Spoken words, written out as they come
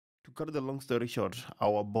To cut the long story short,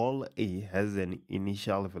 our ball A has an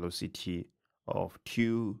initial velocity of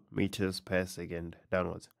 2 meters per second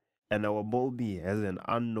downwards, and our ball B has an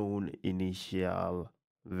unknown initial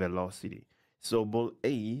velocity. So ball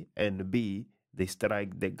A and B, they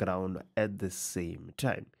strike the ground at the same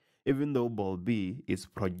time, even though ball B is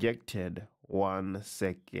projected 1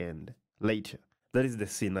 second later. That is the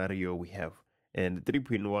scenario we have. And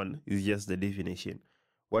 3.1 is just the definition.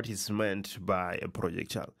 What is meant by a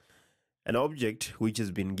projectile? An object which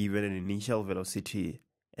has been given an initial velocity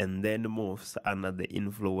and then moves under the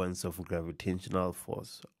influence of gravitational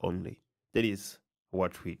force only. That is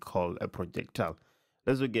what we call a projectile.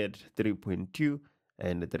 Let's look at 3.2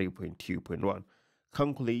 and 3.2.1.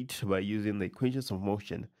 Calculate by using the equations of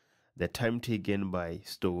motion the time taken by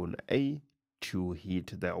stone A to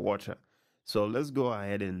hit the water. So let's go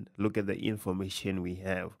ahead and look at the information we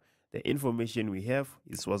have. The information we have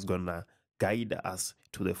is what's gonna guide us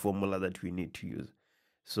to the formula that we need to use.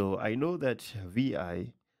 So I know that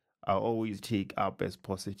VI I always take up as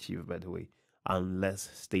positive, by the way, unless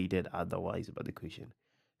stated otherwise by the equation.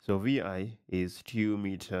 So VI is 2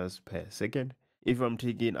 meters per second. If I'm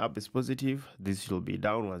taking up as positive, this will be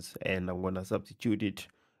downwards, and I'm gonna substitute it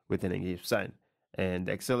with a negative sign. And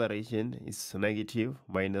the acceleration is negative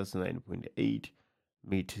minus 9.8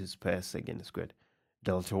 meters per second squared.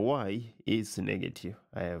 Delta y is negative.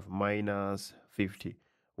 I have minus 50.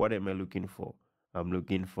 What am I looking for? I'm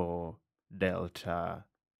looking for delta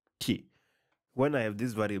t. When I have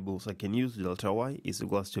these variables, I can use delta y is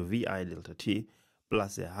equals to vi delta t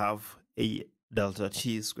plus a half a delta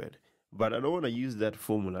t squared. But I don't want to use that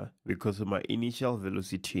formula because my initial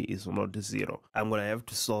velocity is not 0. I'm going to have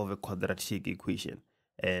to solve a quadratic equation,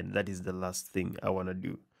 and that is the last thing I want to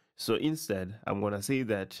do. So instead, I'm going to say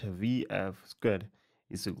that Vf squared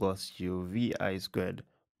is equals to Vi squared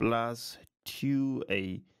plus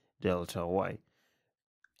 2a delta y.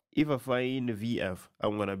 If I find Vf,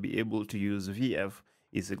 I'm going to be able to use Vf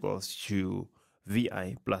is equals to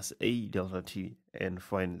Vi plus a delta t and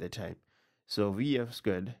find the time. So Vf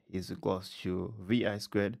squared is equals to Vi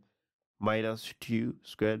squared minus 2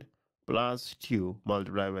 squared plus 2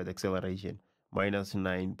 multiplied by the acceleration minus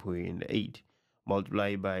 9.8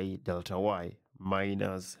 multiplied by delta y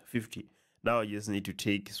minus 50. Now I just need to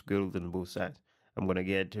take square root on both sides. I'm going to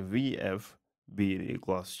get Vf being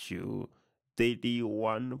equals to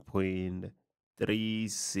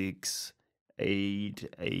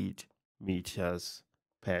 31.3688 meters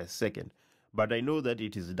per second. But I know that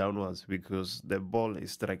it is downwards because the ball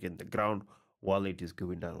is striking the ground while it is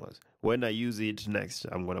going downwards. When I use it next,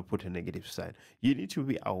 I'm going to put a negative sign. You need to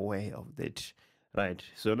be aware of that, right?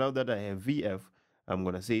 So now that I have Vf, I'm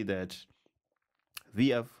going to say that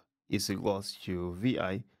Vf is equals to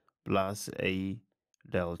Vi plus a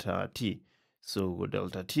delta t. So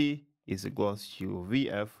delta t is equals to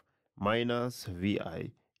Vf minus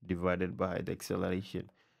Vi divided by the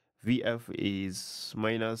acceleration. Vf is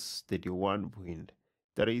minus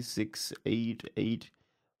 31.3688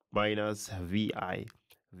 minus Vi.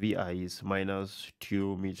 Vi is minus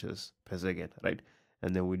 2 meters per second, right?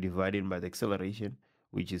 And then we divide it by the acceleration,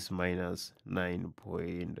 which is minus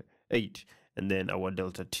 9.8. And then our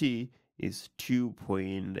delta t is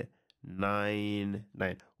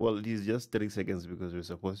 2.99. Well, it is just 3 seconds because we're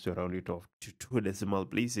supposed to round it off to 2 decimal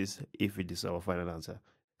places if it is our final answer.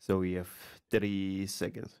 So we have 3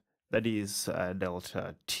 seconds. That is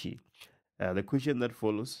delta t. The question that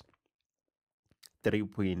follows,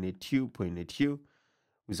 3.2.2,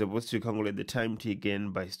 we're supposed to calculate the time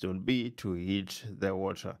taken by stone B to hit the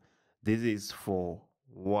water. This is for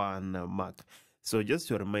 1 mark. So just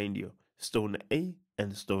to remind you, stone A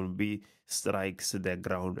and stone B strikes the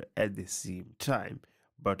ground at the same time,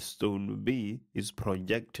 but stone B is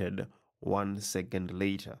projected 1 second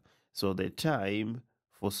later. So the time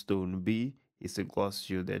for stone B is equals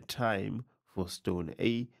to the time for stone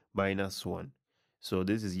A minus 1. So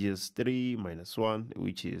this is just 3 minus 1,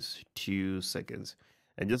 which is 2 seconds.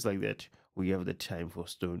 And just like that, we have the time for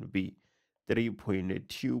stone B.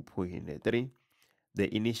 3.2.3,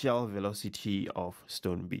 the initial velocity of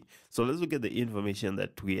stone B. So let's look at the information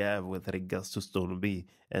that we have with regards to stone B,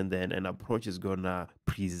 and then an approach is gonna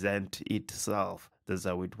present itself. That's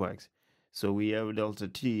how it works. So we have delta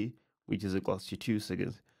t, which is equals to 2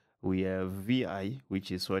 seconds. We have Vi,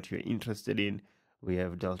 which is what you're interested in. We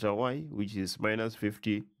have delta y, which is minus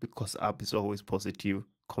 50, because up is always positive,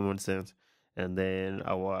 common sense. And then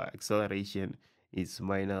our acceleration is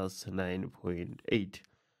minus 9.8.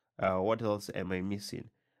 What else am I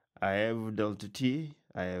missing? I have delta t,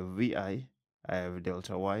 I have Vi, I have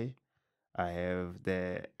delta y, I have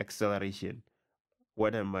the acceleration.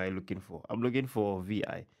 What am I looking for? I'm looking for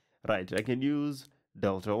Vi. Right, I can use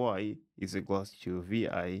delta y is equals to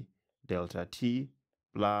vi delta t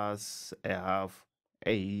plus a half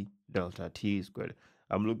a delta t squared.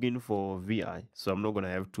 I'm looking for vi, so I'm not going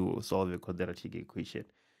to have to solve a quadratic equation.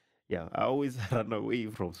 Yeah, I always run away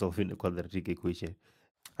from solving a quadratic equation.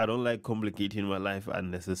 I don't like complicating my life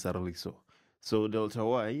unnecessarily. So delta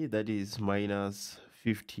y, that is minus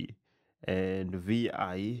 50, and vi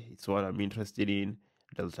is what I'm interested in.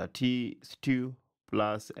 Delta t is 2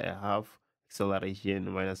 plus a half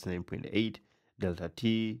acceleration minus 9.8 delta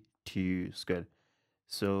t 2 squared.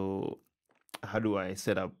 So how do I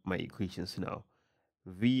set up my equations now?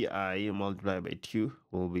 vi multiplied by 2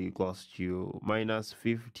 will be equals to minus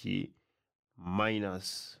 50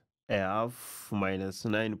 minus a half minus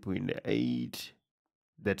 9.8.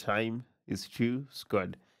 The time is 2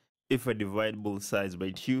 squared. If I divide both sides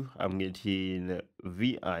by 2, I'm getting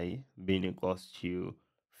vi being equals to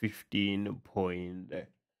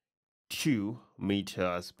 15.2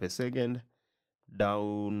 meters per second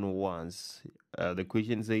downwards. The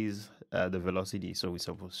question says the velocity, so we're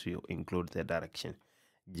supposed to include the direction,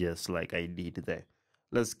 just like I did there.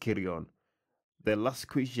 Let's carry on. The last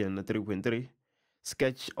question, 3.3,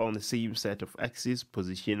 sketch on the same set of axes,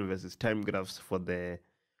 position versus time graphs for the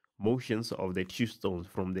motions of the two stones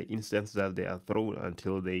from the instant that they are thrown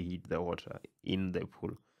until they hit the water in the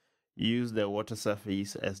pool. Use the water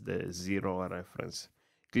surface as the zero reference.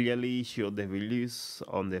 Clearly show the values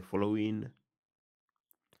on the following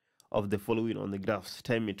on the graphs: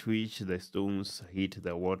 time at which the stones hit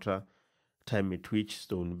the water, time at which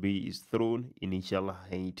stone B is thrown, initial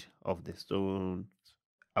height of the stone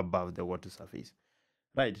above the water surface.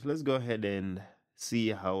 Right, let's go ahead and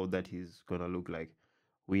see how that is gonna look like.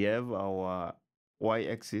 We have our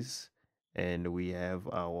y-axis and we have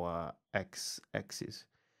our x-axis.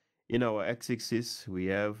 In our x-axis, we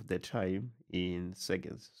have the time in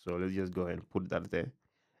seconds. So let's just go ahead and put that there.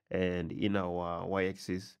 And in our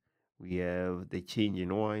y-axis, we have the change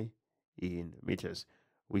in y in meters.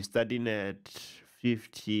 We're starting at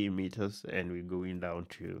 50 meters and we're going down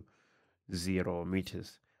to 0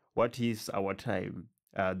 meters. What is our time?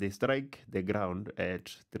 They strike the ground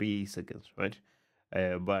at 3 seconds, right?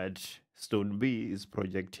 But stone B is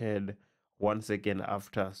projected 1 second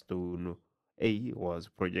after stone A was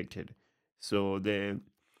projected. So the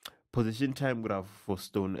position time graph for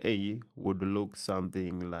stone A would look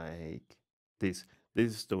something like this.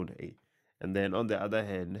 This is stone A. And then on the other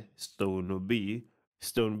hand, stone B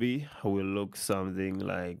will look something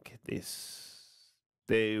like this.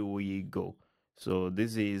 There we go. So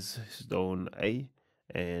this is stone A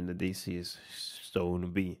and this is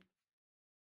stone B.